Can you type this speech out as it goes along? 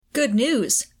Good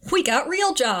news! We got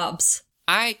real jobs!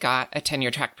 I got a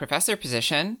tenure-track professor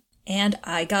position. And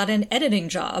I got an editing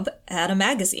job at a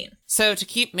magazine. So to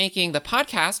keep making the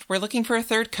podcast, we're looking for a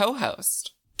third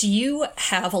co-host. Do you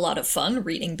have a lot of fun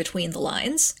reading between the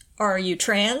lines? Are you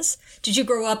trans? Did you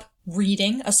grow up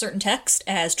reading a certain text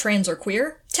as trans or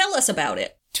queer? Tell us about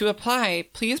it. To apply,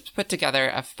 please put together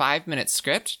a 5-minute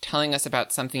script telling us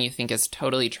about something you think is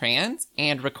totally trans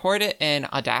and record it in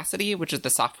Audacity, which is the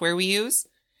software we use.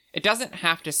 It doesn't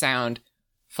have to sound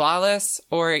flawless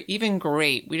or even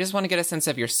great. We just want to get a sense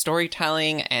of your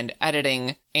storytelling and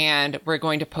editing, and we're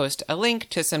going to post a link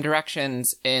to some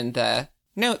directions in the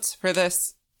notes for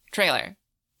this trailer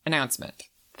announcement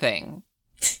thing.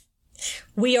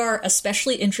 We are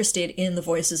especially interested in the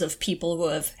voices of people who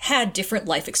have had different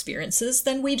life experiences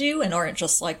than we do and aren't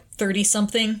just like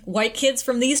 30-something white kids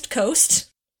from the East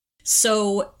Coast.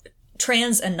 So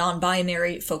trans and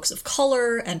non-binary folks of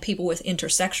color and people with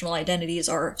intersectional identities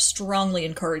are strongly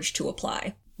encouraged to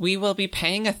apply. We will be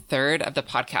paying a third of the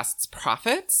podcast's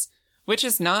profits, which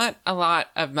is not a lot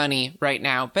of money right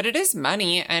now, but it is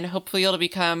money, and hopefully it'll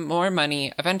become more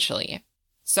money eventually.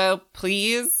 So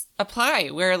please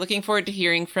apply. We're looking forward to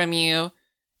hearing from you,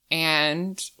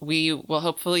 and we will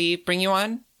hopefully bring you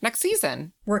on next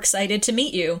season. We're excited to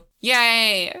meet you.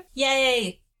 Yay!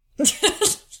 Yay!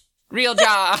 Real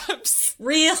jobs!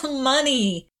 Real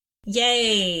money!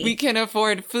 Yay! We can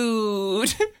afford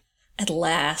food! At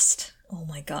last. Oh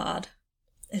my god.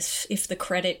 If the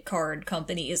credit card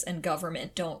companies and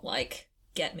government don't,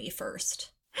 get me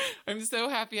first. I'm so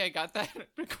happy I got that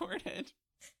recorded.